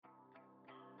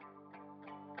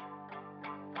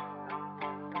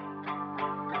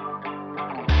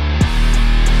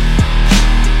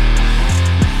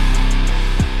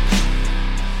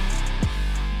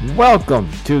Welcome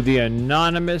to the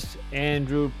Anonymous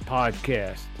Andrew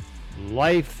Podcast.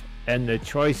 Life and the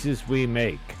choices we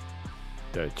make.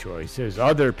 The choices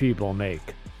other people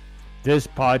make. This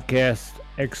podcast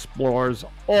explores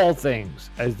all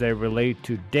things as they relate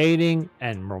to dating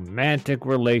and romantic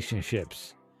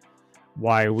relationships.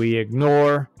 Why we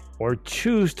ignore or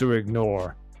choose to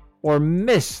ignore or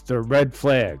miss the red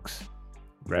flags.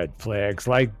 Red flags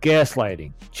like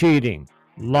gaslighting, cheating,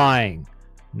 lying,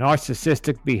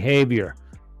 narcissistic behavior,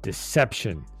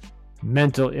 deception,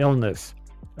 mental illness,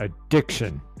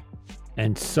 addiction,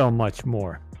 and so much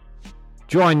more.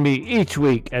 Join me each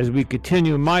week as we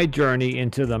continue my journey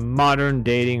into the modern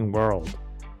dating world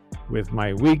with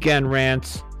my weekend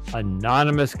rants,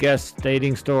 anonymous guest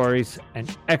dating stories,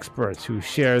 and experts who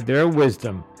share their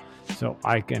wisdom so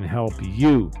I can help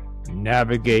you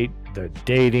navigate the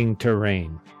dating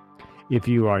terrain. If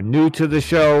you are new to the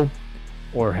show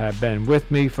or have been with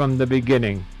me from the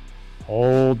beginning,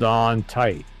 hold on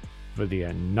tight for the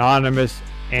Anonymous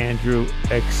Andrew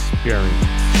experience.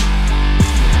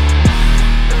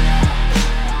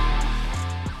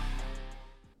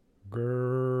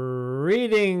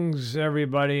 Greetings,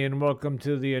 everybody, and welcome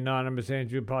to the Anonymous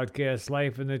Andrew Podcast,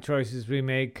 Life and the Choices We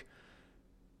Make.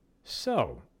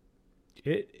 So,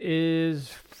 it is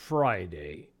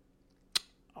Friday,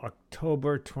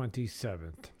 October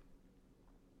 27th.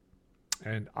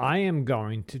 And I am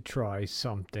going to try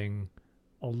something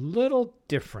a little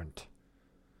different.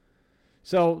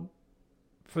 So,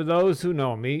 for those who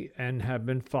know me and have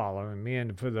been following me,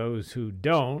 and for those who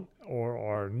don't or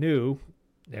are new,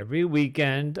 every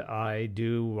weekend I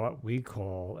do what we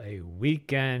call a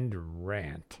weekend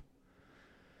rant.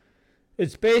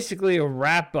 It's basically a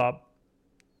wrap-up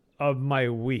of my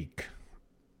week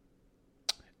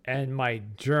and my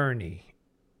journey.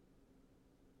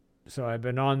 So I've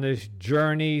been on this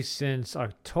journey since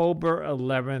October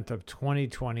 11th of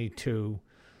 2022,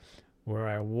 where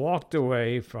I walked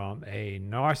away from a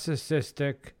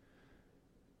narcissistic,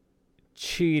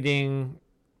 cheating,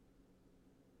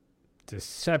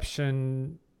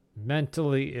 deception,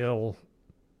 mentally ill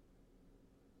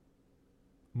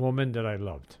woman that I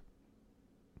loved.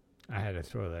 I had to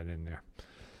throw that in there.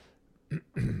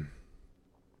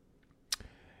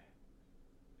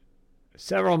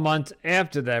 Several months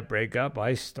after that breakup,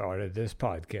 I started this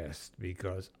podcast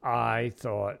because I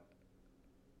thought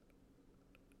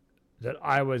that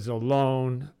I was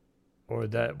alone, or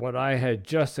that what I had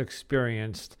just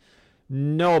experienced,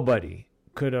 nobody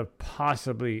could have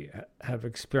possibly have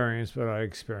experienced what I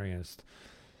experienced.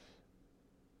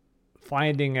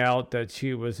 Finding out that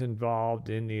she was involved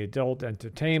in the adult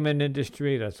entertainment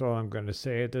industry, that's all I'm going to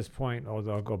say at this point,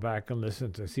 although I'll go back and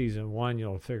listen to season 1,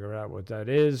 you'll figure out what that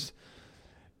is.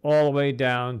 All the way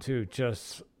down to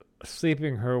just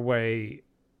sleeping her way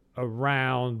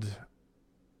around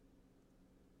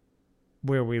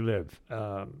where we live.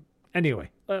 Anyway,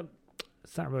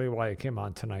 it's not really why I came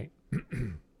on tonight.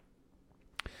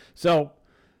 So,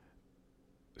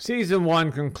 season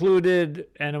 1 concluded,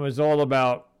 and it was all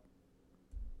about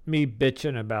me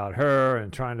bitching about her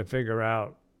and trying to figure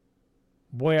out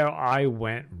where I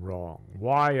went wrong,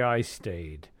 why I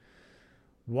stayed,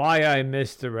 why I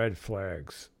missed the red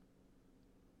flags,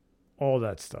 all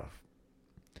that stuff.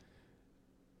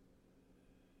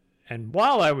 And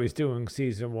while I was doing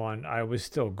season 1, I was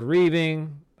still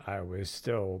grieving, I was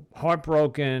still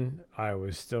heartbroken, I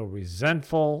was still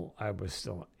resentful, I was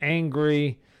still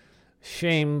angry,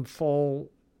 shameful,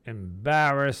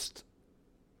 embarrassed,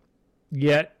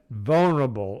 yet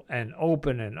vulnerable and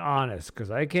open and honest. Because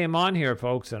I came on here,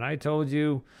 folks, and I told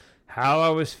you how I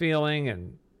was feeling,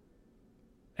 and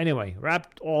anyway,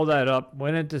 wrapped all that up,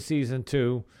 went into season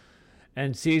 2.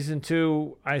 And season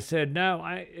 2, I said, no,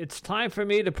 it's time for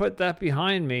me to put that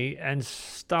behind me and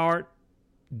start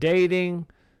dating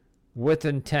with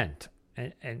intent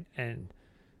and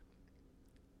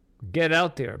get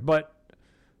out there. But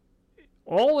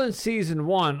all in season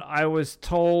 1, I was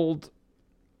told,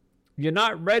 you're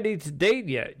not ready to date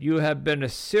yet. You have been a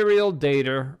serial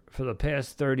dater for the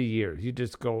past 30 years. You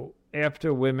just go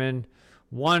after women,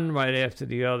 one right after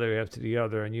the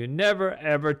other, and you never,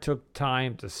 ever took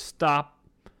time to stop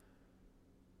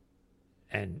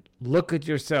and look at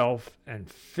yourself and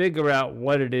figure out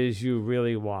what it is you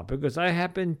really want. Because I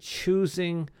have been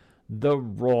choosing the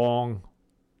wrong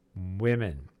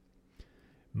women.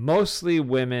 Mostly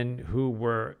women who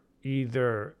were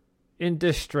either in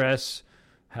distress,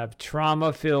 have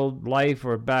trauma-filled life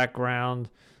or background,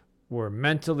 were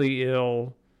mentally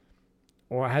ill,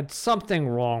 or had something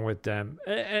wrong with them.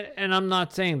 And I'm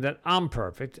not saying that I'm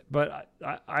perfect, but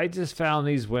I just found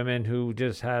these women who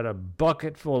just had a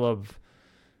bucket full of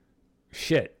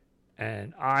shit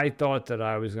And I thought that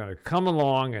I was going to come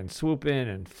along and swoop in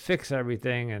and fix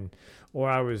everything, or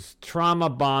I was trauma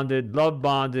bonded, love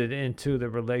bonded into the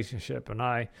relationship.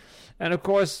 And of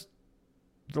course,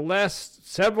 the last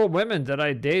several women that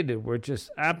I dated were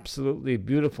just absolutely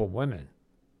beautiful women.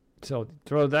 So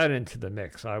throw that into the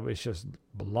mix. I was just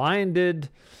blinded,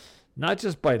 not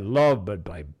just by love, but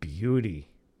by beauty.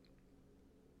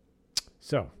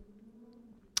 So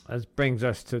that brings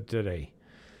us to today.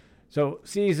 So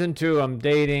season 2, I'm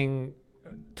dating,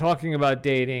 talking about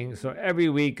dating. So every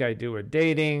week I do a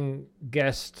dating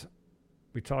guest.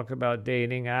 We talk about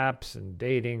dating apps and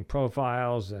dating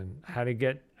profiles and how to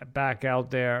get back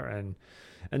out there. And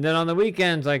then on the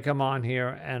weekends I come on here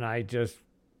and I just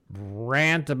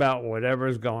rant about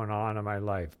whatever's going on in my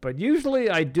life. But usually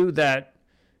I do that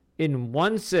in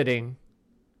one sitting,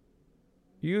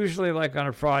 usually like on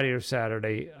a Friday or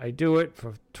Saturday. I do it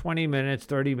for 20 minutes,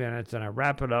 30 minutes, and I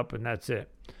wrap it up, and that's it.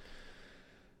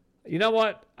 You know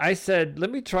what? I said, let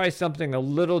me try something a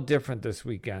little different this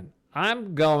weekend.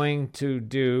 I'm going to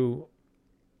do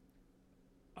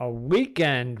a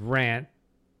weekend rant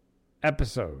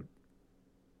episode.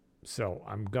 So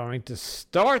I'm going to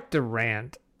start the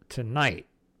rant tonight,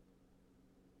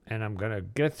 and I'm going to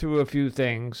get through a few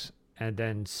things and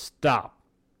then stop.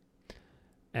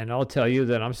 And I'll tell you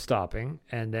that I'm stopping.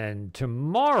 And then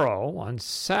tomorrow, on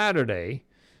Saturday,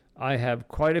 I have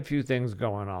quite a few things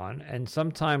going on. And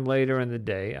sometime later in the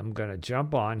day, I'm going to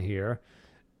jump on here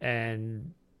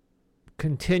and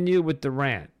continue with the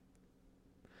rant.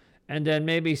 And then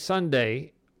maybe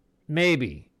Sunday,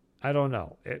 I don't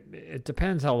know. It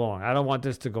depends how long. I don't want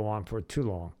this to go on for too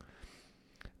long.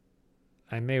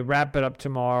 I may wrap it up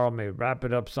tomorrow, may wrap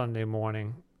it up Sunday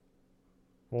morning.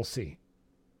 We'll see.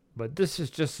 But this is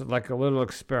just like a little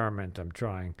experiment I'm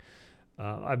trying.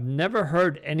 I've never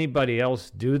heard anybody else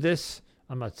do this.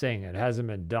 I'm not saying it hasn't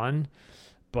been done,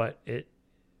 but it'd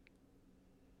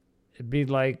be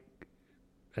like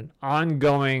an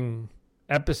ongoing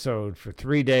episode for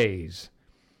 3 days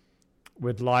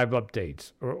with live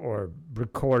updates or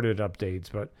recorded updates.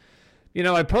 But, you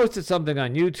know, I posted something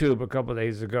on YouTube a couple of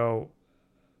days ago,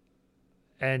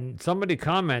 and somebody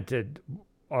commented,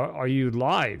 are you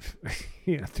live?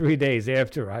 3 days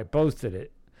after I posted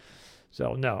it.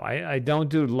 So no, I don't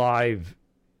do live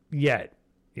yet.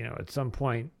 At some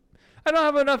point, I don't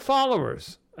have enough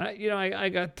followers. I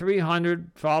got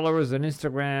 300 followers on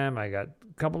Instagram. I got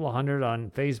a couple of hundred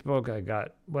on Facebook. I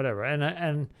got whatever.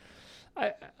 And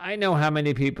I know how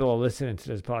many people are listening to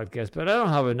this podcast, but I don't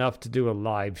have enough to do a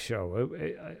live show.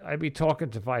 I'd be talking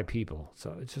to 5 people.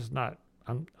 So it's just not,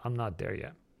 I'm not there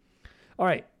yet. All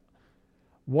right.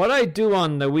 What I do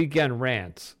on the weekend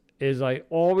rants is I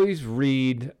always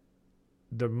read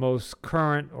the most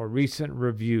current or recent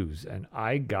reviews, and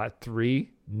I got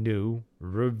 3 new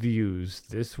reviews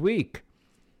this week.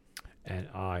 And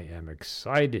I am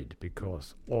excited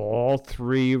because all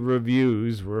 3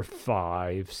 reviews were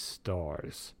 5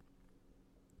 stars.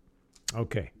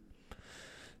 Okay.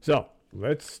 So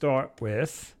let's start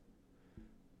with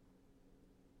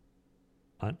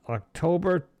on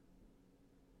October.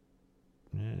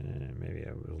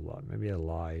 Maybe I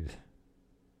lied.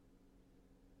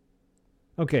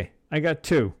 Okay, I got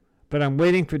 2, but I'm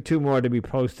waiting for 2 more to be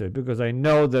posted because I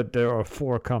know that there are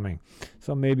 4 coming.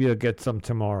 So maybe I'll get some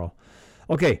tomorrow.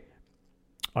 Okay,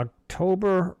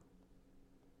 October.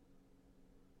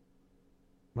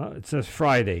 Well, it says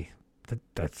Friday.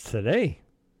 That's today.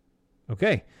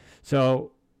 Okay,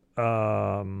 so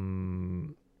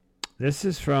this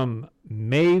is from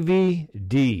Mavie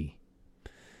D.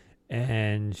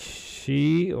 And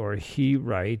she or he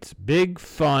writes, big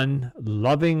fun,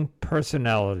 loving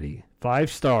personality,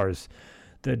 5 stars.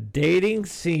 The dating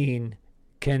scene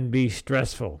can be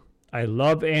stressful. I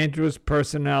love Andrew's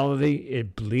personality.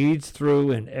 It bleeds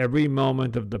through in every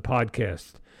moment of the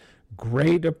podcast.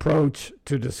 Great approach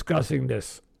to discussing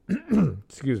this.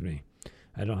 Excuse me.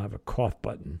 I don't have a cough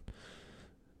button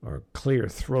or a clear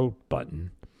throat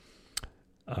button.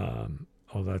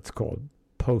 That's called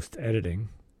post-editing.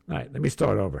 All right, let me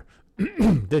start over.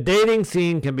 The dating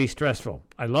scene can be stressful.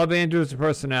 I love Andrew's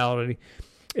personality.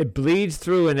 It bleeds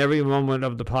through in every moment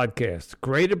of the podcast.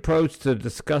 Great approach to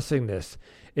discussing this.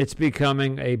 It's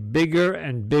becoming a bigger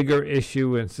and bigger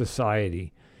issue in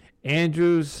society.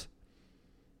 Andrew's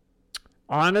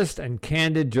honest and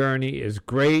candid journey is a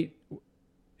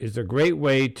great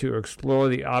way to explore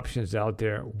the options out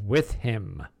there with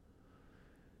him.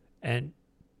 And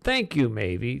thank you,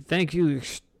 Mavie. Thank you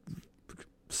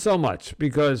so much,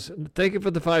 because thank you for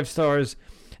the 5 stars,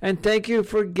 and thank you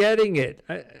for getting it.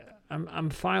 I'm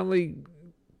finally,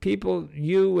 people,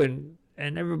 you and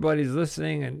and everybody's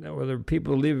listening, and or the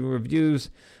people leaving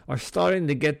reviews are starting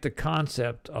to get the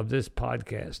concept of this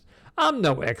podcast. I'm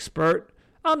no expert.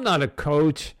 I'm not a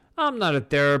coach. I'm not a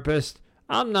therapist.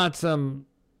 I'm not some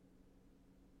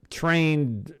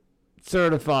trained,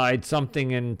 certified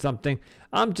something and something.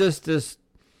 I'm just this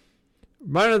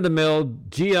run-of-the-mill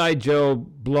G.I. Joe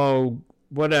blow,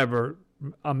 whatever,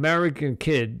 American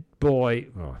kid, boy,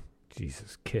 oh,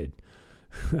 Jesus, kid.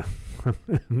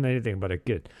 Anything but a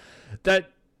kid.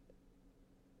 That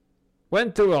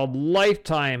went through a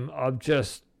lifetime of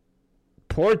just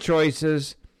poor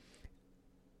choices,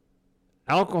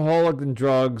 alcoholic and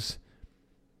drugs,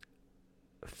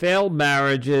 failed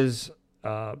marriages,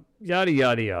 yada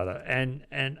yada yada,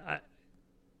 and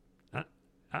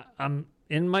I'm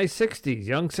in my 60s,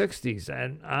 young 60s,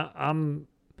 and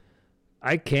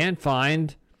I can't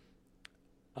find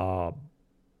a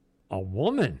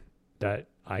woman that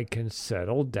I can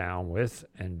settle down with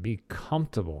and be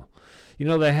comfortable. You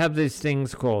know, they have these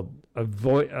things called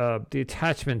the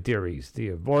attachment theories, the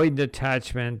avoidant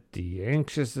attachment, the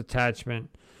anxious attachment,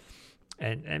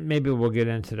 and maybe we'll get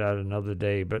into that another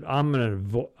day. But I'm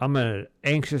an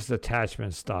anxious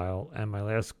attachment style, and my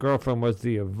last girlfriend was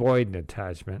the avoidant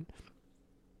attachment.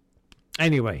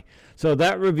 Anyway, so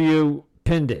that review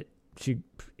pinned it.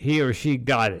 He or she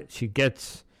got it. She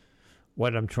gets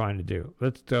what I'm trying to do.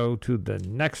 Let's go to the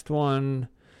next one.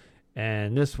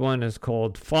 And this one is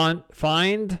called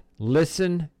Find,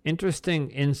 Listen, Interesting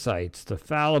Insights, The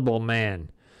Fallible Man.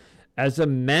 As a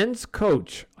men's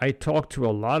coach, I talk to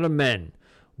a lot of men.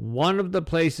 One of the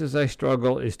places I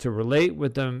struggle is to relate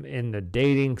with them in the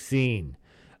dating scene.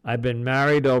 I've been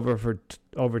married for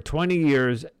over 20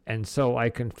 years, and so I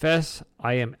confess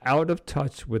I am out of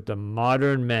touch with the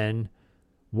modern men,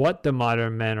 what the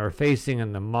modern men are facing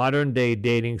in the modern day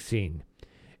dating scene.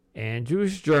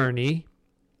 Andrew's journey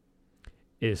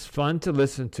is fun to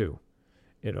listen to.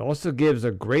 It also gives a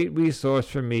great resource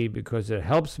for me because it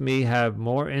helps me have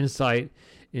more insight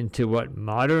into what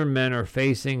modern men are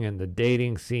facing in the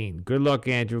dating scene. Good luck,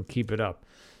 Andrew. Keep it up.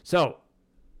 So,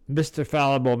 Mr.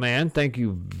 Fallible Man, thank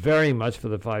you very much for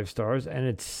the 5 stars. And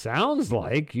it sounds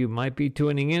like you might be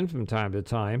tuning in from time to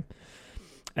time.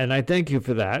 And I thank you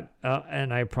for that.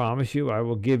 And I promise you I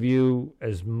will give you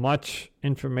as much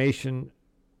information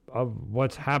of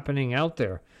what's happening out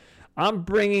there. I'm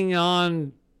bringing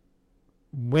on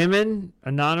women,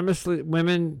 anonymously,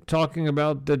 women talking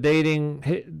about the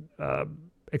dating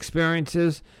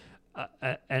experiences.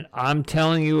 And I'm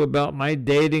telling you about my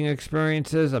dating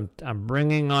experiences. I'm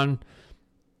bringing on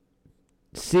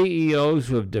CEOs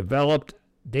who have developed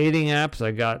dating apps.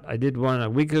 I did one a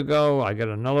week ago. I got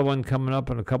another one coming up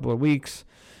in a couple of weeks.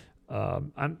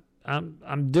 I'm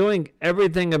doing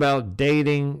everything about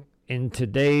dating in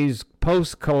today's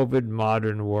post-COVID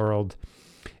modern world.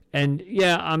 And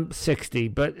yeah, I'm 60,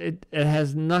 but it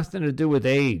has nothing to do with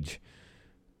age.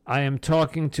 I am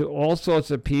talking to all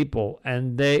sorts of people,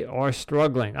 and they are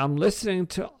struggling. I'm listening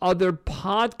to other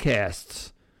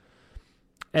podcasts,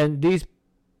 and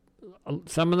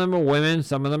some of them are women,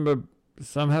 some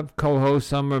have co-hosts,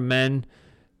 some are men,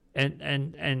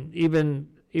 and even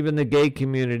the gay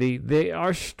community. They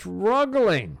are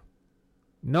struggling.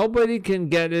 Nobody can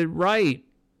get it right,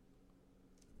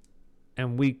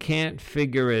 and we can't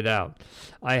figure it out.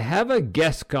 I have a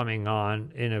guest coming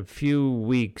on in a few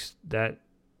weeks that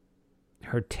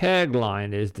her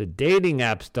tagline is, "The dating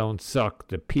apps don't suck,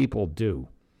 the people do."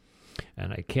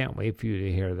 And I can't wait for you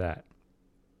to hear that.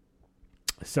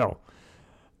 So,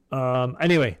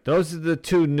 anyway, those are the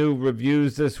 2 new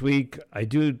reviews this week. I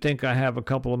do think I have a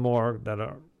couple of more that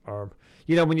are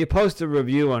when you post a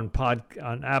review on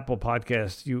Apple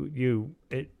Podcasts,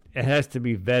 it has to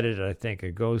be vetted. I think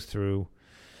it goes through,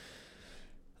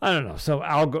 I don't know, some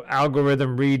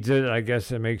algorithm reads it, I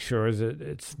guess, and makes sure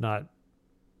it's not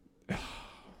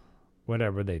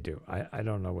whatever they do. I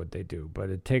don't know what they do, but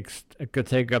it could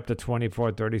take up to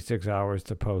 24, 36 hours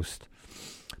to post.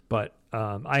 But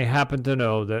I happen to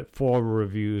know that 4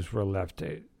 reviews were left.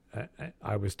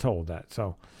 I was told that.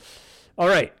 So, all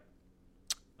right.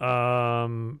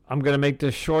 I'm going to make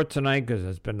this short tonight because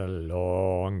it's been a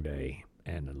long day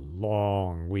and a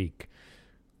long week.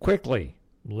 Quickly,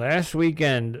 last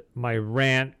weekend, my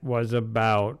rant was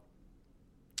about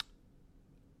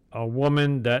a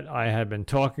woman that I had been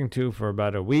talking to for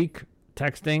about a week,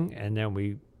 texting, and then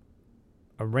we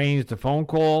arranged a phone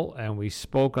call and we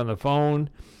spoke on the phone.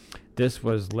 This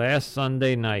was last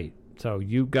Sunday night, so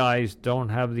you guys don't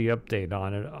have the update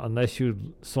on it unless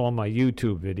you saw my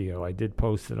YouTube video. I did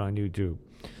post it on YouTube.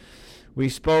 We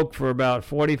spoke for about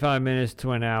 45 minutes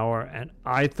to an hour, and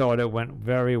I thought it went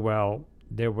very well.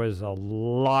 there was a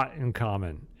lot in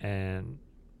common, and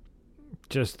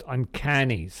just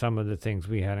uncanny some of the things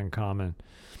we had in common.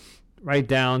 Right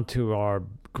down to our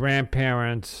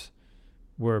grandparents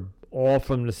were all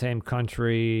from the same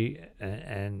country,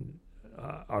 and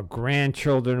our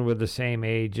grandchildren were the same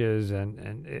ages,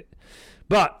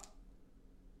 but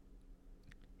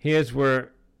here's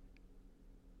where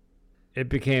it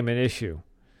became an issue.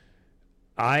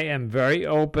 I am very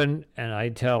open, and I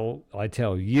tell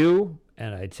you,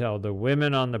 and I tell the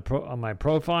women on my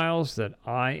profiles that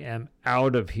I am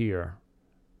out of here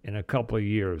in a couple of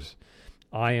years.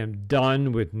 I am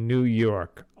done with New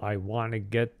York. I want to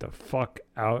get the fuck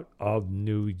out of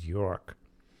New York.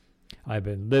 I've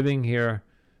been living here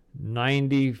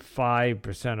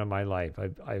 95% of my life.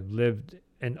 I've lived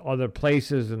in other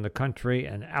places in the country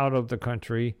and out of the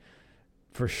country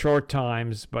for short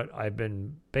times, but I've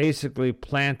been basically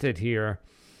planted here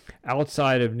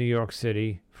outside of New York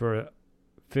City for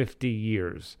 50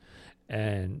 years,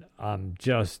 and I'm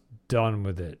just done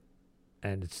with it.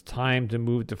 And it's time to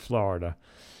move to Florida.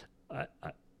 I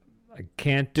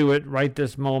can't do it right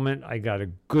this moment. I got a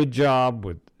good job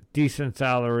with decent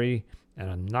salary, and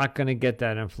I'm not going to get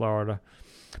that in Florida.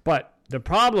 But the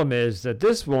problem is that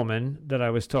this woman that I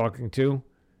was talking to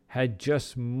had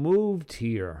just moved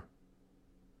here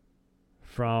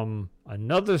from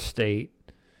another state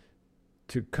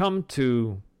to come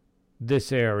to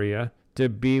this area to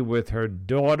be with her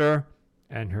daughter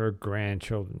and her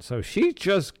grandchildren. So she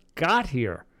just got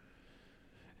here.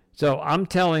 So I'm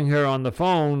telling her on the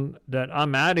phone that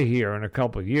I'm out of here in a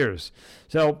couple of years.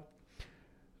 So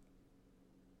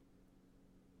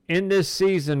in this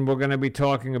season, we're going to be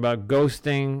talking about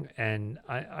ghosting, and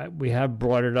we have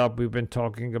brought it up. We've been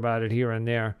talking about it here and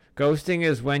there. Ghosting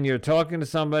is when you're talking to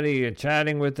somebody, you're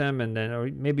chatting with them, and then or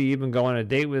maybe even go on a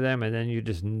date with them, and then you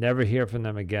just never hear from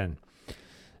them again.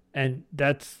 And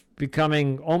that's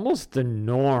becoming almost the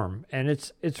norm, and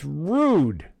it's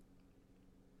rude.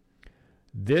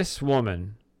 This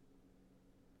woman,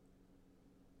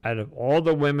 out of all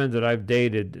the women that I've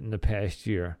dated in the past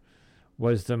year,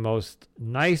 was the most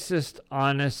nicest,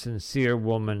 honest, sincere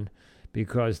woman,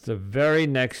 because the very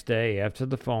next day after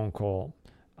the phone call,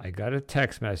 I got a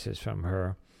text message from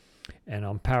her, and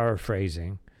I'm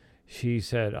paraphrasing. She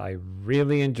said, I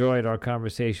really enjoyed our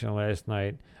conversation last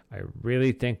night. I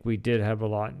really think we did have a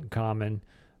lot in common,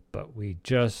 but we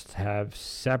just have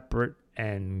separate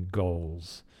end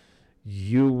goals.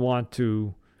 You want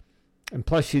to... And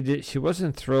plus, she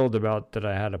wasn't thrilled about that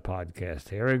I had a podcast.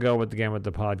 Here we go again with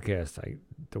the podcast.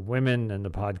 The women and the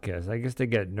podcast. I guess they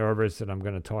get nervous that I'm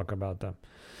going to talk about them.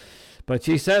 But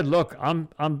she said, "Look,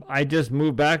 I just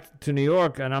moved back to New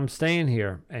York and I'm staying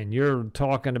here, and you're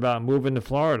talking about moving to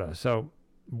Florida. So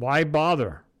why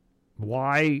bother?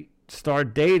 Why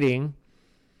start dating?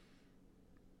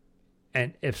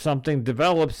 And if something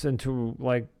develops into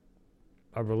like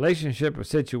a relationship, a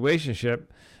situationship,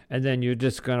 and then you're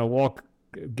just going to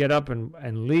get up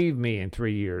and leave me in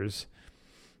 3 years."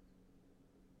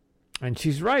 And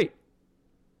she's right.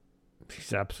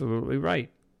 She's absolutely right.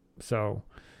 So,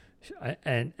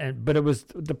 but it was,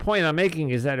 the point I'm making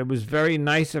is that it was very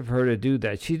nice of her to do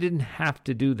that. She didn't have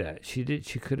to do that. She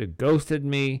could have ghosted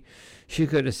me. She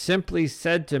could have simply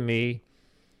said to me,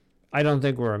 I don't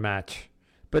think we're a match.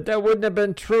 But that wouldn't have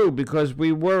been true, because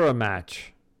we were a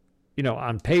match. You know,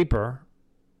 on paper.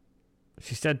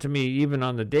 She said to me, even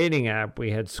on the dating app, we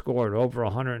had scored over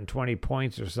 120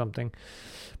 points or something.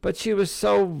 But she was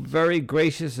so very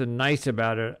gracious and nice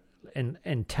about it,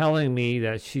 and telling me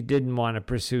that she didn't want to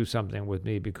pursue something with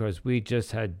me because we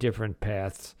just had different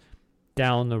paths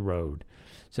down the road.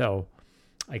 So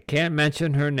I can't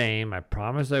mention her name. I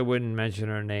promised I wouldn't mention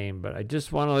her name, but I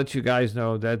just want to let you guys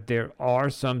know that there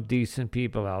are some decent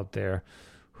people out there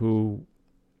who,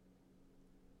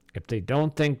 if they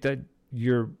don't think that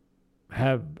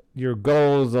have your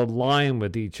goals align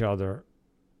with each other,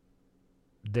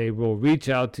 they will reach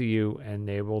out to you and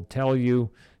they will tell you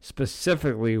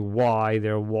specifically why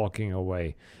they're walking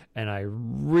away. And I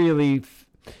really,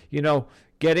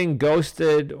 getting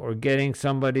ghosted or getting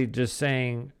somebody just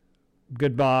saying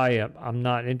goodbye, I'm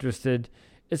not interested,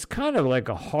 it's kind of like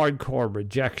a hardcore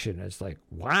rejection. It's like,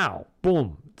 wow,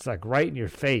 boom. It's like right in your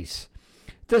face.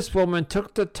 This woman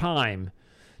took the time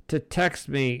to text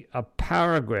me a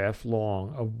paragraph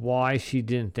long of why she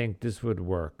didn't think this would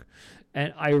work.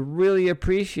 And I really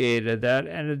appreciated that.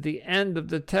 And at the end of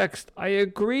the text, I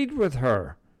agreed with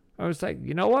her. I was like,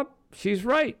 you know what? She's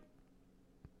right.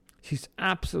 She's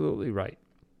absolutely right.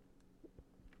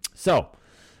 So,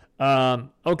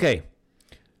 okay.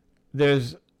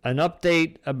 There's an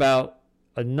update about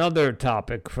another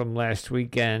topic from last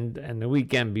weekend and the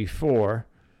weekend before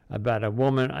about a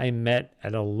woman I met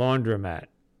at a laundromat.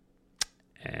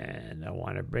 And I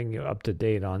want to bring you up to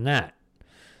date on that.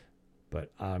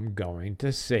 But I'm going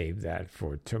to save that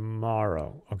for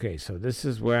tomorrow. Okay, so this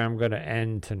is where I'm going to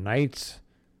end tonight's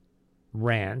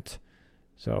rant.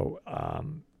 So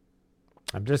I'm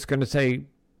just going to say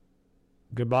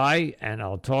goodbye, and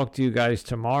I'll talk to you guys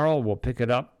tomorrow. We'll pick it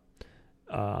up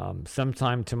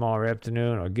sometime tomorrow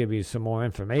afternoon. I'll give you some more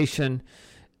information.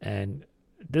 And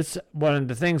this, one of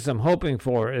the things I'm hoping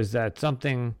for is that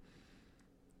something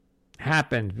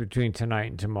happens between tonight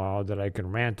and tomorrow that I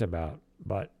can rant about.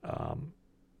 But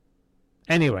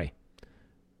anyway,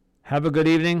 have a good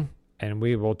evening, and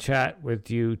we will chat with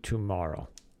you tomorrow.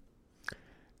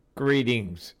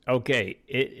 Greetings. Okay,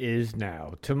 it is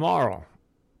now tomorrow.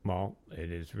 Well,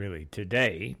 it is really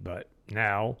today, but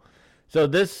now. So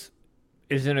this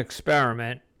is an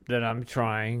experiment that I'm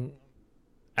trying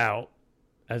out.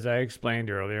 As I explained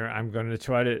earlier, I'm going to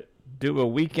try to do a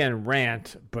weekend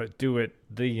rant, but do it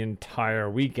the entire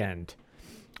weekend,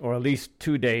 or at least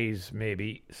 2 days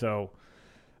maybe. So,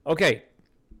 okay,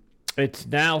 it's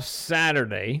now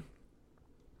Saturday,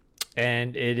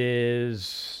 and it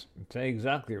is, I'll tell you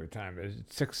exactly what time it is.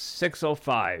 It's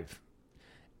 6:05,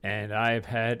 and I've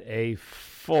had a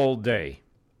full day.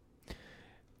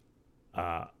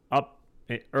 Up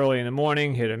early in the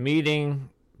morning, hit a meeting,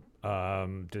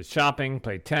 did shopping,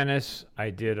 played tennis. I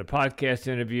did a podcast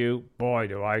interview. Boy,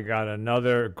 do I got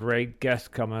another great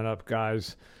guest coming up,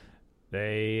 guys.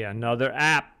 Another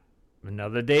app,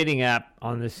 another dating app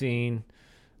on the scene.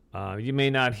 You may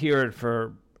not hear it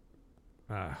for,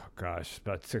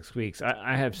 about 6 weeks.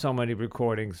 I have so many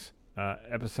recordings,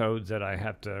 episodes that I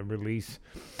have to release.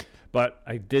 But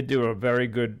I did do a very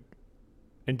good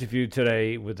interview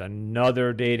today with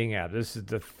another dating app. This is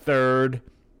the third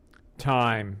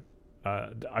time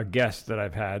a guest that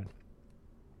I've had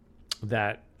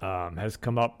that has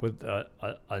come up with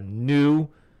a new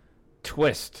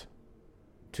twist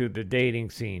to the dating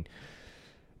scene.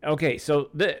 Okay, so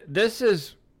this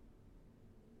is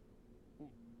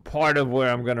part of where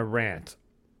I'm going to rant.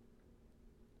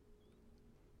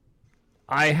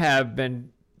 I have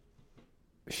been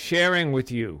sharing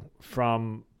with you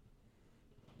from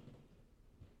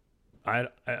I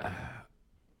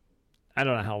don't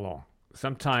know how long,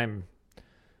 sometime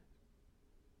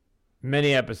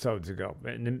many episodes ago,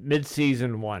 in the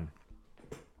mid-season 1,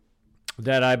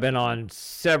 that I've been on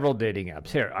several dating apps.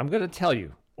 Here, I'm going to tell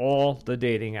you all the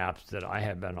dating apps that I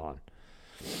have been on.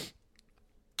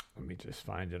 Let me just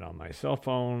find it on my cell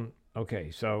phone.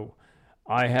 Okay, so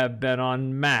I have been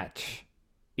on Match,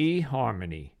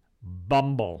 eHarmony,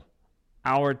 Bumble,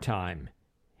 Our Time,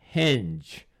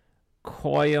 Hinge,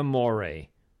 Koyamore,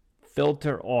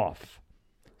 Filter Off,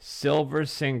 Silver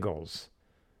Singles,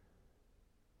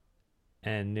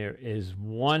 and there is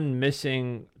one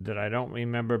missing that I don't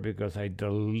remember because I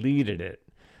deleted it.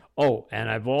 Oh, and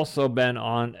I've also been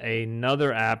on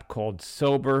another app called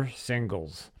Sober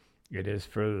Singles. It is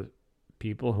for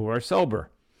people who are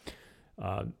sober.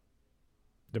 The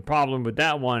problem with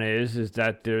that one is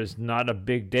that there's not a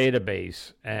big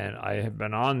database, and I have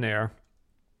been on there,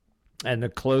 and the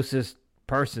closest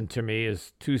person to me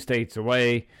is 2 states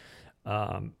away.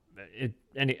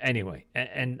 Anyway,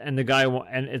 and the guy,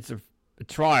 and it's a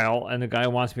trial, and the guy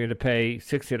wants me to pay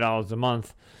 $60 a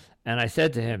month, and I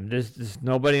said to him, "There's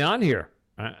nobody on here.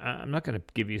 I'm not going to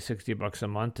give you $60 a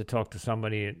month to talk to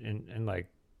somebody in like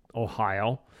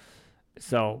Ohio."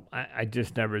 So I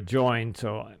just never joined.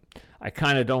 So I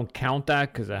kind of don't count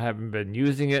that because I haven't been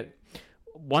using it.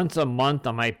 Once a month,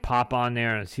 I might pop on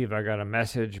there and see if I got a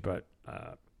message. But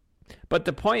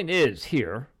the point is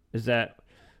that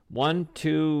 1,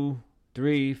 2,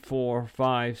 3, 4,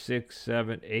 5, 6,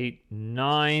 7, 8,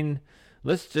 9,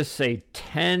 let's just say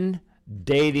 10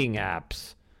 dating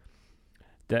apps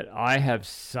that I have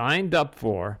signed up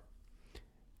for,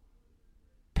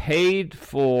 paid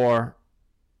for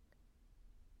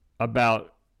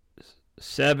about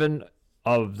 7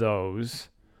 of those.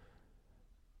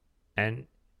 And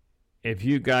if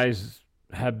you guys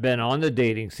have been on the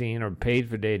dating scene or paid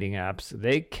for dating apps,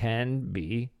 they can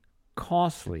be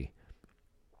costly.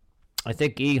 I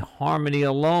think eHarmony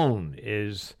alone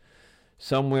is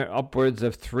somewhere upwards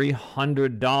of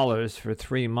 $300 for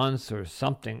 3 months or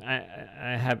something.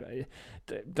 I have,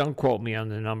 don't quote me on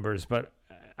the numbers, but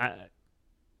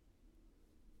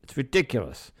it's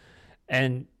ridiculous.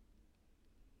 And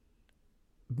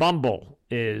Bumble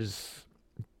is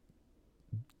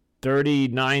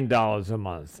 $39 a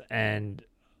month. And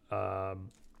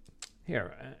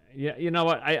here, you know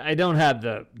what? I don't have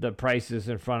the prices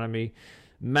in front of me,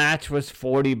 Match was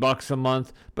 $40 a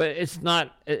month, but it's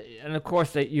not. And of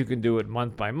course, that you can do it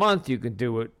month by month. You can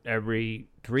do it every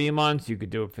 3 months. You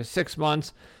could do it for 6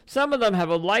 months. Some of them have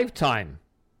a lifetime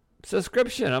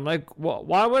subscription. I'm like, well,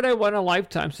 why would I want a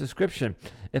lifetime subscription?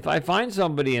 If I find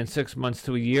somebody in 6 months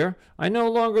to a year, I no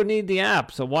longer need the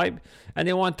app. So why? And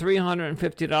they want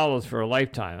 $350 for a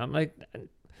lifetime. I'm like,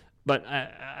 but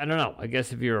I don't know. I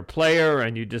guess if you're a player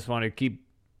and you just want to keep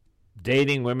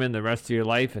dating women the rest of your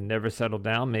life and never settle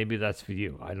down, maybe that's for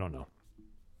you. I don't know.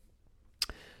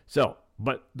 So,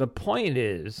 but the point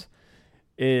is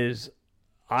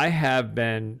I have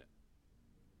been,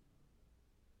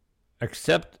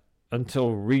 except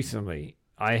until recently,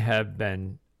 I have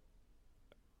been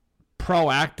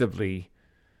proactively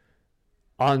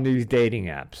on these dating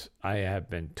apps. I have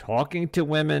been talking to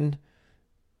women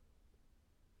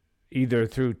either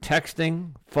through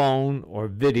texting, phone, or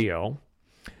video.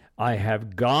 I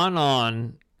have gone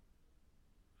on,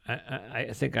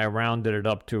 I think I rounded it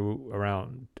up to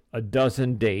around a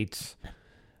dozen dates,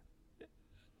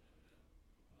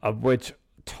 of which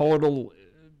total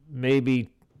maybe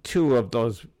 2 of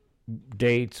those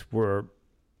dates were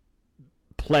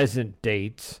pleasant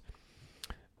dates.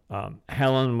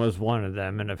 Helen was one of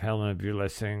them, and if Helen, if you're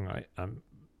listening,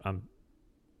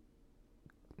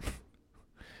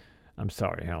 I'm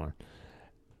sorry, Helen.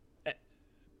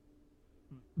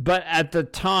 But at the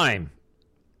time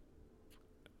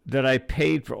that I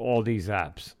paid for all these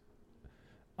apps,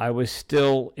 I was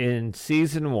still in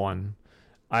season 1.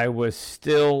 I was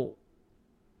still,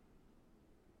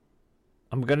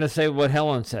 I'm going to say what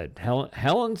Helen said.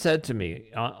 Helen said to me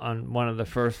on one of the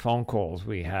first phone calls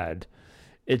we had,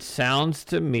 it sounds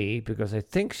to me, because I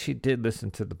think she did listen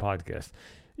to the podcast.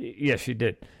 Yes, she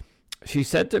did. She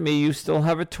said to me, you still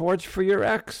have a torch for your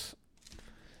ex.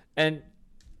 And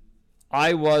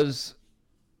I was,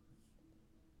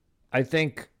 I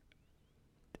think,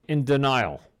 in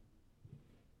denial.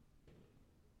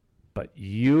 But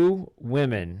you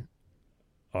women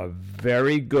are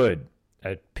very good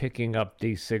at picking up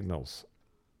these signals,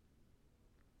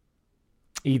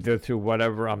 either through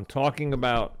whatever I'm talking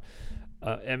about.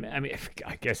 I mean,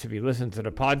 I guess if you listen to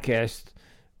the podcast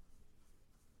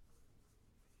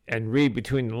and read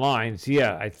between the lines,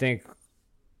 yeah, I think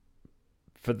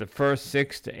for the first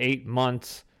 6 to 8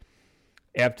 months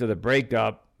after the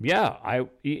breakup, yeah,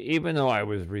 even though I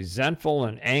was resentful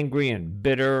and angry and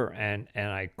bitter, and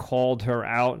I called her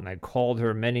out and I called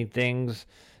her many things,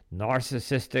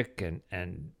 narcissistic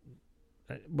and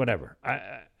whatever.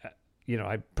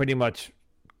 I pretty much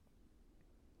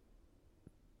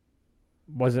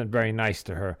wasn't very nice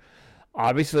to her.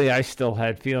 Obviously, I still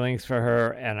had feelings for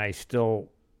her, and I still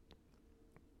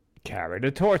carried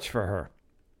a torch for her.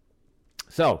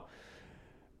 So,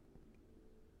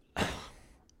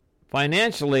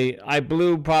 financially, I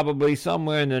blew probably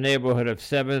somewhere in the neighborhood of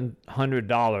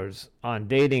 $700 on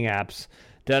dating apps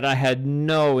that I had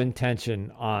no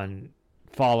intention on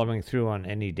following through on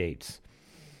any dates.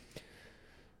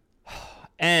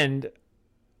 And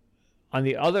on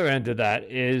the other end of that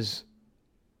is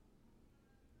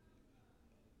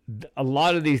a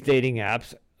lot of these dating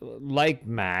apps like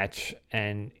Match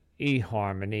and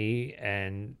eHarmony,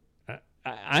 and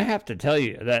I have to tell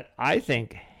you that I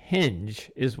think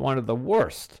Hinge is one of the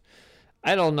worst.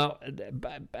 I don't know.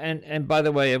 And by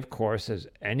the way, of course, as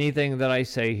anything that I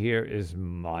say here is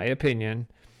my opinion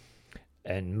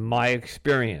and my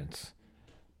experience.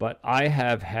 But I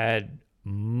have had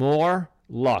more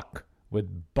luck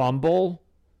with Bumble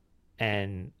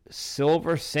and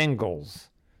Silver Singles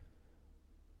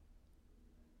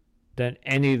than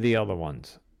any of the other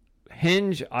ones.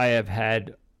 Hinge, I have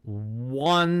had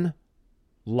one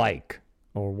like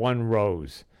or one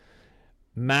rose.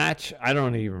 Match, I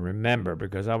don't even remember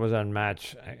because I was on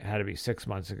Match. It had to be 6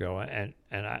 months ago, and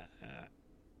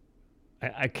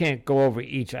I can't go over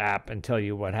each app and tell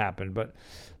you what happened. But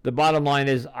the bottom line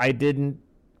is, I didn't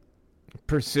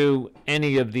pursue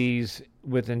any of these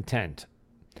with intent,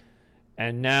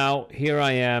 and now here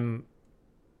I am,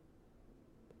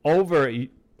 over a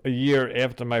year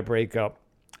after my breakup,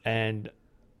 and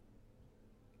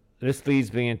this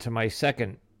leads me into my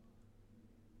second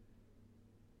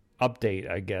update,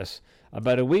 I guess.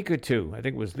 About a week or two, I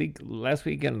think it was last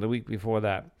weekend or the week before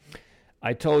that,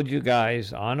 I told you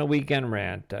guys on a weekend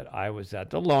rant that I was at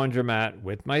the laundromat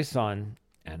with my son,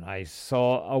 and I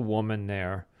saw a woman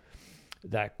there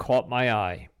that caught my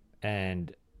eye,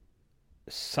 and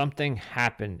something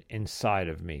happened inside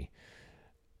of me.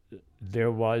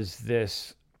 There was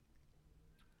this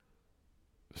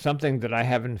something that I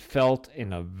haven't felt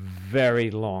in a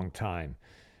very long time.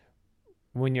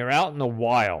 When you're out in the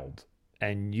wild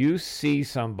and you see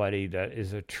somebody that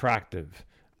is attractive,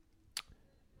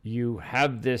 you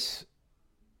have this,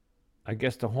 I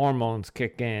guess the hormones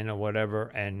kick in or whatever,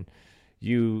 and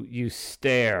you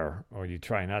stare, or you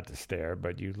try not to stare,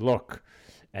 but you look,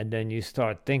 and then you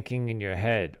start thinking in your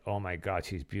head, oh my God,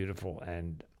 she's beautiful,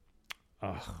 and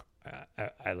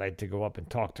I like to go up and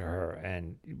talk to her,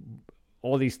 and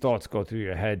all these thoughts go through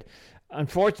your head.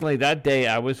 Unfortunately, that day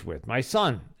I was with my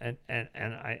son, and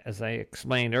I, as I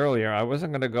explained earlier, I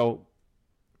wasn't going to go,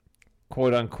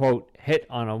 quote unquote, hit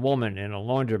on a woman in a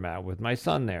laundromat with my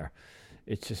son there.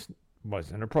 It just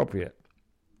wasn't appropriate.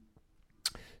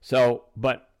 So,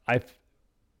 but I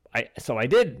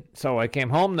did. So I came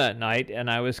home that night and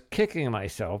I was kicking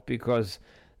myself because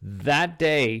that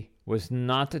day was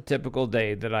not the typical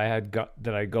day that I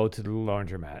go to the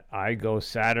laundromat. I go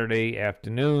Saturday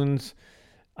afternoons.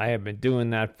 I have been doing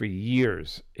that for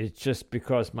years. It's just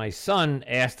because my son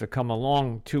asked to come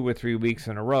along 2 or 3 weeks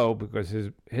in a row because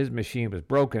his machine was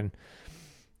broken,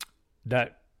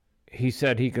 that he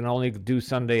said he can only do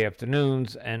Sunday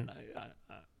afternoons, and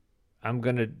I'm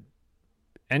going to,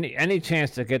 any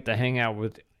chance to get to hang out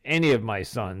with any of my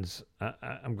sons,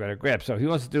 I'm going to grab. So he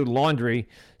wants to do laundry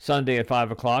Sunday at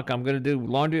 5 o'clock. I'm going to do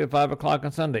laundry at 5 o'clock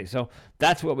on Sunday. So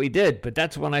that's what we did. But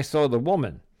that's when I saw the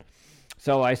woman.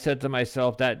 So I said to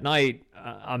myself that night,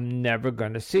 I'm never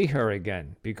going to see her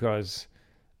again because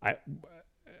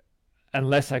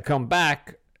unless I come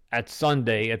back at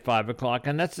Sunday at 5 o'clock.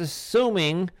 And that's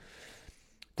assuming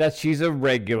that she's a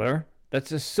regular.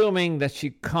 That's assuming that she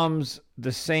comes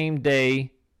the same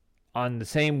day on the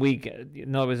same week. It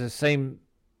was the same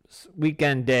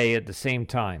weekend day at the same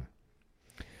time.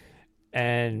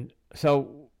 And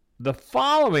so the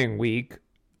following week,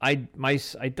 I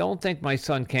don't think my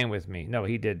son came with me. No,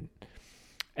 he didn't.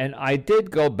 And I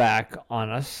did go back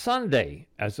on a Sunday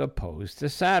as opposed to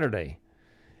Saturday.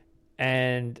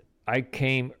 And I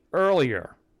came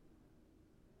earlier,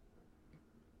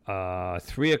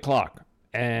 3 o'clock.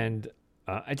 And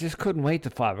I just couldn't wait to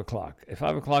 5 o'clock. At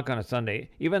 5 o'clock on a Sunday,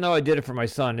 even though I did it for my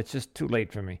son, it's just too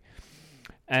late for me.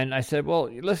 And I said, well,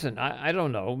 listen, I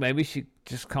don't know. Maybe she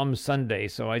just comes Sunday.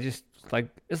 So I just,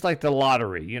 it's like the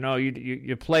lottery.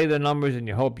 You play the numbers and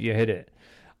you hope you hit it.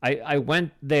 I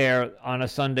went there on a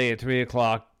Sunday at 3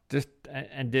 o'clock just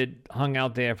and hung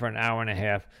out there for an hour and a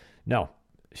half. No,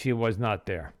 she was not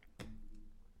there.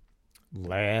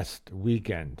 Last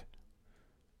weekend,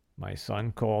 my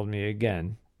son called me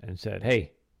again and said,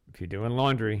 hey, if you're doing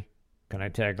laundry, can I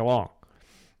tag along?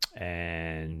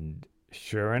 And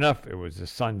sure enough, it was a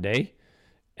Sunday,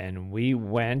 and we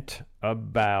went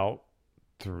about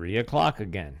 3 o'clock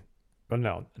again.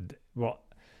 Well,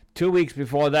 2 weeks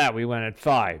before that, we went at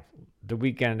 5. The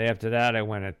weekend after that, I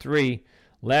went at 3.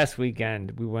 Last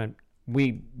weekend, we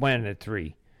went at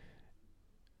 3.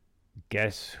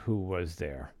 Guess who was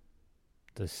there?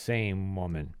 The same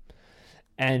woman.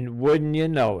 And wouldn't you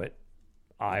know it,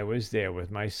 I was there with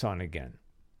my son again.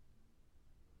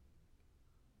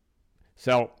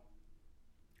 So,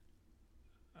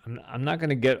 I'm not going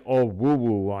to get all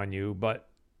woo-woo on you, but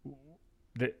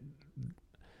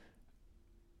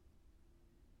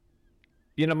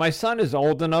my son is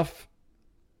old enough,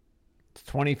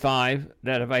 25,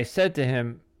 that if I said to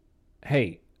him,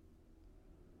 hey,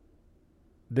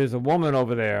 there's a woman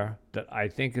over there that I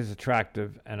think is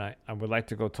attractive and I would like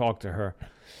to go talk to her,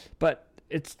 but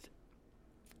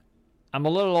I'm a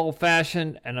little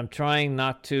old-fashioned, and I'm trying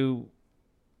not to.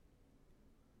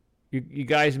 You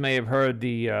guys may have heard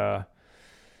the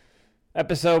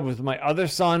episode with my other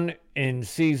son in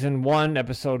season 1,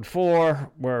 episode 4,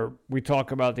 where we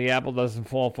talk about the apple doesn't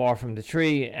fall far from the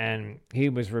tree, and he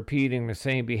was repeating the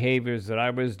same behaviors that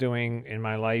I was doing in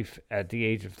my life at the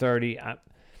age of 30.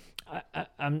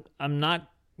 I'm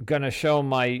not going to show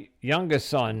my youngest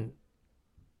son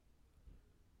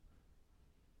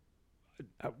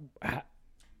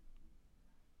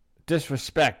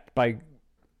disrespect by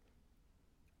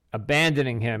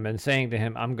abandoning him and saying to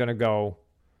him, I'm going to go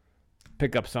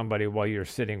pick up somebody while you're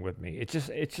sitting with me. It's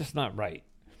just not right.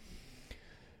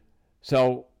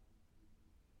 So,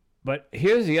 but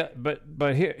here's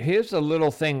here's a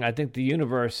little thing I think the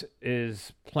universe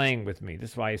is playing with me.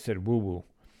 This is why I said woo-woo.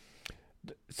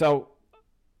 So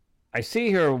I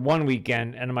see her one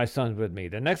weekend and my son's with me.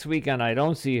 The next weekend I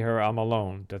don't see her, I'm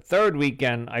alone. The third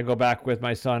weekend I go back with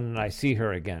my son and I see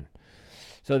her again.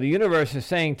 So the universe is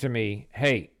saying to me,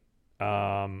 hey,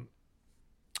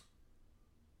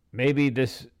 maybe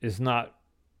this is not,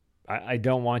 I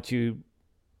don't want you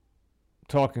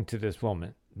talking to this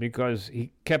woman, because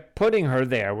he kept putting her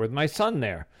there with my son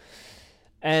there.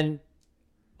 And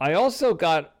I also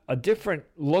got a different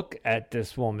look at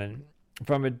this woman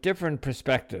from a different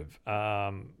perspective.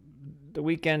 The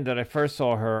weekend that I first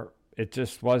saw her, it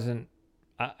just wasn't.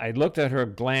 I looked at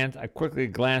her, I quickly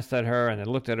glanced at her, and I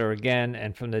looked at her again.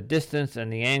 And from the distance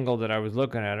and the angle that I was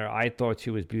looking at her, I thought she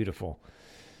was beautiful.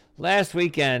 Last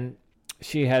weekend,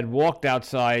 she had walked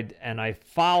outside, and I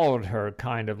followed her,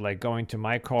 kind of like going to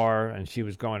my car, and she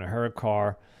was going to her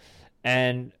car.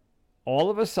 And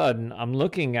all of a sudden, I'm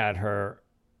looking at her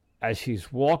as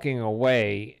she's walking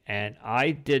away, and I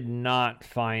did not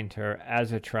find her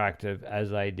as attractive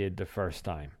as I did the first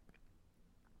time.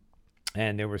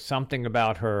 And there was something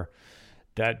about her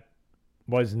that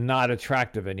was not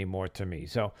attractive anymore to me.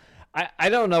 So I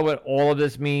don't know what all of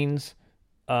this means,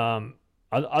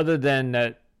 other than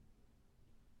that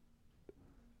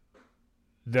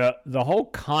the whole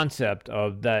concept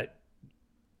of that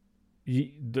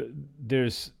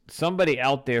there's somebody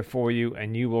out there for you,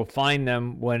 and you will find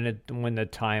them when the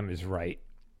time is right.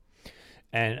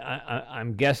 And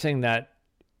I'm guessing that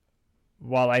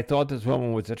while I thought this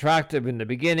woman was attractive in the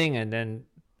beginning, and then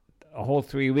a whole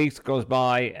 3 weeks goes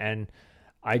by, and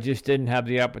I just didn't have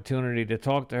the opportunity to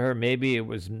talk to her, maybe it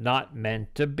was not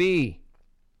meant to be.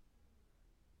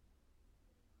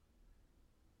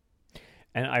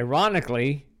 And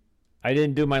ironically, I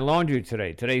didn't do my laundry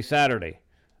today. Today's Saturday.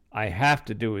 I have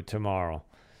to do it tomorrow.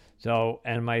 So,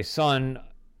 and my son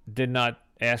did not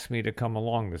ask me to come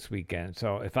along this weekend.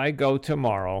 So if I go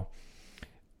tomorrow,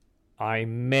 I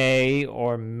may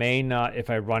or may not, if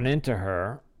I run into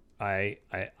her, I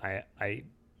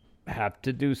have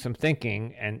to do some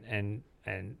thinking and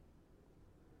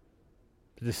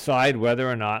decide whether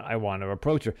or not I want to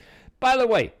approach her. By the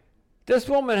way, this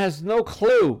woman has no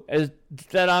clue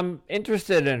that I'm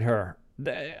interested in her.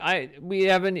 We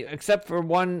haven't, except for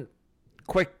one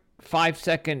quick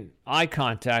 5-second eye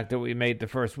contact that we made the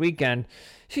first weekend.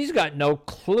 She's got no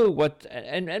clue what.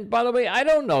 And by the way, I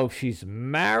don't know if she's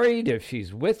married, if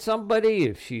she's with somebody,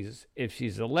 if she's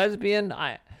a lesbian.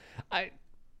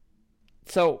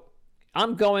 So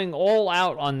I'm going all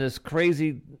out on this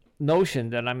crazy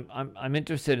notion that I'm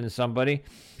interested in somebody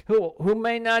who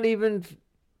may not even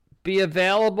be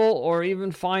available or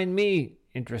even find me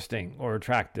interesting or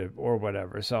attractive or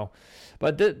whatever. So,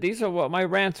 but these are what my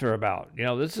rants are about.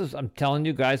 I'm telling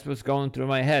you guys what's going through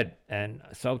my head. And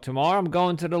so tomorrow I'm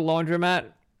going to the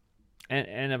laundromat,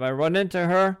 and if I run into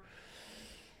her,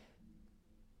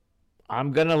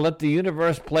 I'm going to let the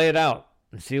universe play it out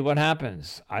and see what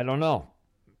happens. I don't know.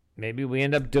 Maybe we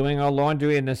end up doing our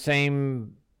laundry in the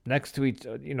same, next to each,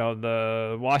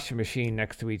 the washing machine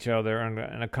next to each other,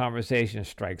 and a conversation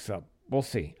strikes up. We'll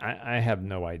see. I have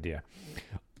no idea.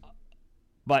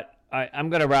 But I'm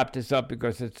going to wrap this up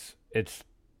because it's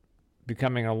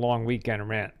becoming a long weekend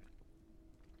rant.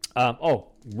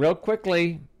 Real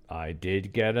quickly, I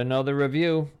did get another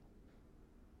review.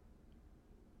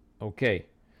 Okay.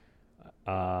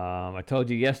 I told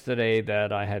you yesterday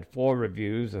that I had 4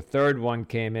 reviews. The third one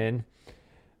came in.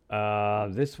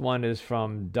 This one is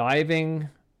from Diving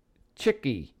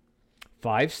Chicky.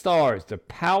 5 stars. The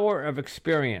power of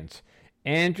experience.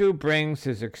 Andrew brings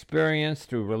his experience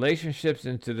through relationships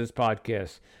into this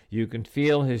podcast. You can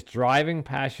feel his driving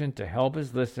passion to help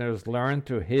his listeners learn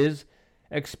through his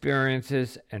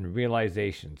experiences and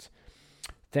realizations.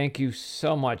 Thank you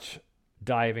so much,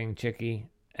 Diving Chicky.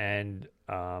 And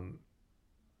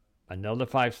another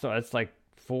 5 stars. That's like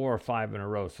 4 or 5 in a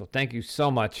row. So thank you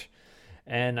so much.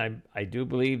 And I do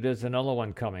believe there's another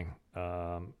one coming.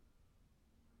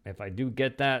 If I do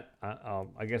get that,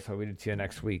 I guess I'll read it to you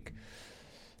next week.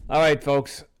 All right,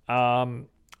 folks. No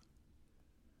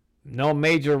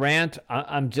major rant.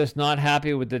 I'm just not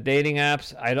happy with the dating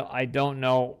apps. I don't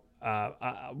know.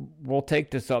 We'll take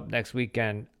this up next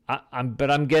weekend. But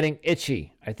I'm getting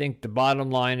itchy. I think the bottom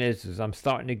line is I'm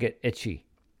starting to get itchy,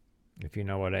 if you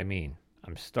know what I mean.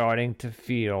 I'm starting to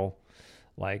feel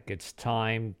like it's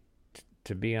time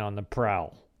to be on the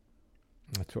prowl.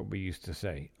 That's what we used to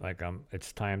say. Like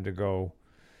it's time to go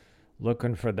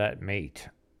looking for that mate.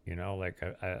 Like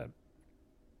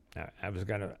I was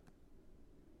going to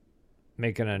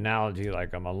make an analogy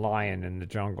like I'm a lion in the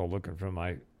jungle looking for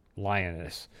my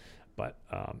lioness. But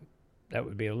that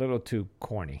would be a little too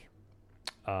corny.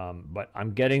 But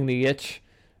I'm getting the itch.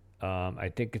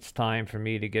 I think it's time for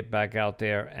me to get back out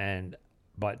there.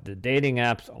 But the dating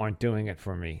apps aren't doing it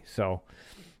for me. So,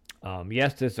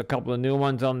 yes, there's a couple of new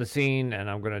ones on the scene, and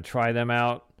I'm going to try them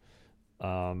out.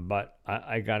 But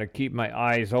I got to keep my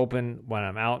eyes open when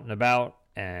I'm out and about,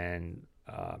 and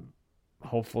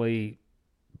hopefully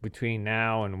between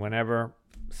now and whenever,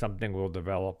 something will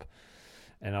develop,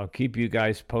 and I'll keep you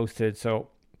guys posted.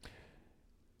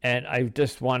 And I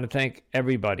just want to thank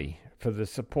everybody for the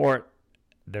support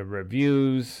the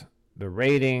reviews, the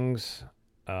ratings.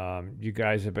 You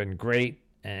guys have been great,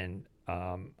 and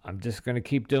I'm just going to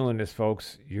keep doing this,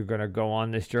 folks. You're going to go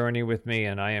on this journey with me,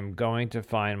 and I am going to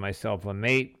find myself a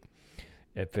mate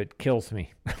if it kills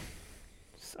me.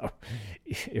 So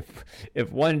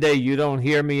if one day you don't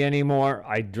hear me anymore,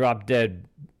 I drop dead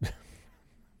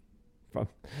from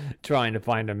trying to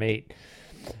find a mate.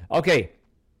 Okay,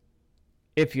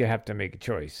 if you have to make a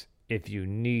choice, if you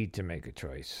need to make a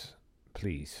choice,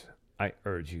 please, I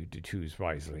urge you to choose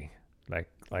wisely.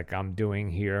 Like I'm doing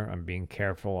here, I'm being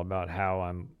careful about how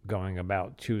I'm going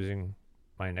about choosing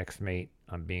my next mate.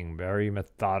 I'm being very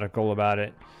methodical about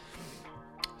it.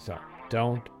 So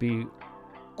don't be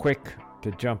quick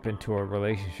to jump into a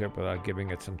relationship without giving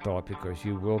it some thought, because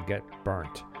you will get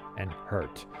burnt and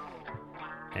hurt.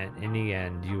 And in the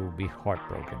end, you will be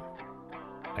heartbroken.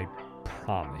 I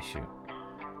promise you.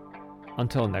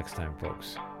 Until next time,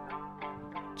 folks.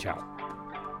 Ciao.